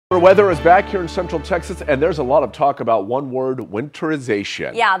Weather is back here in Central Texas, and there's a lot of talk about one word: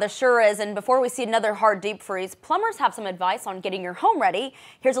 winterization. Yeah, there sure is. And before we see another hard deep freeze, plumbers have some advice on getting your home ready.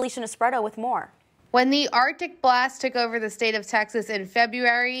 Here's Alicia Nespresso with more. When the Arctic blast took over the state of Texas in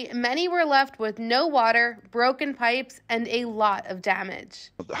February, many were left with no water, broken pipes, and a lot of damage.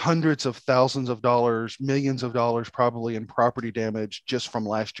 Hundreds of thousands of dollars, millions of dollars probably in property damage just from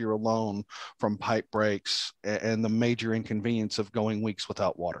last year alone from pipe breaks and the major inconvenience of going weeks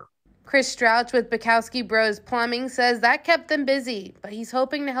without water. Chris Strouch with Bukowski Bros Plumbing says that kept them busy, but he's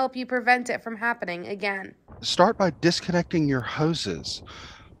hoping to help you prevent it from happening again. Start by disconnecting your hoses.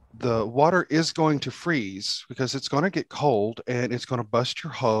 The water is going to freeze because it's going to get cold and it's going to bust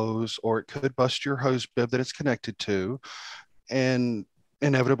your hose, or it could bust your hose bib that it's connected to, and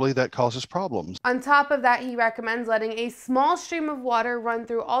inevitably that causes problems. On top of that, he recommends letting a small stream of water run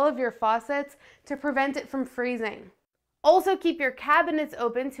through all of your faucets to prevent it from freezing. Also, keep your cabinets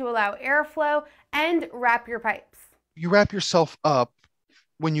open to allow airflow and wrap your pipes. You wrap yourself up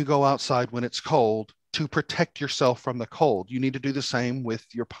when you go outside when it's cold to protect yourself from the cold. You need to do the same with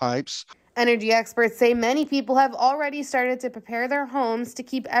your pipes. Energy experts say many people have already started to prepare their homes to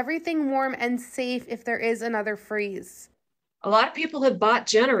keep everything warm and safe if there is another freeze. A lot of people have bought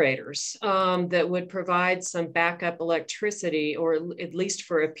generators that would provide some backup electricity, or at least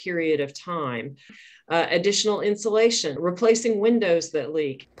for a period of time. Additional insulation, replacing windows that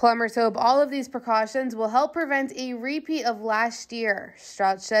leak. Plumbers hope all of these precautions will help prevent a repeat of last year.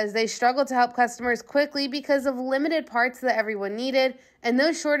 Strouch says they struggled to help customers quickly because of limited parts that everyone needed, and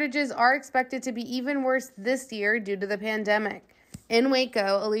those shortages are expected to be even worse this year due to the pandemic. In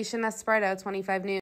Waco, Alicia Nespresso, 25 News.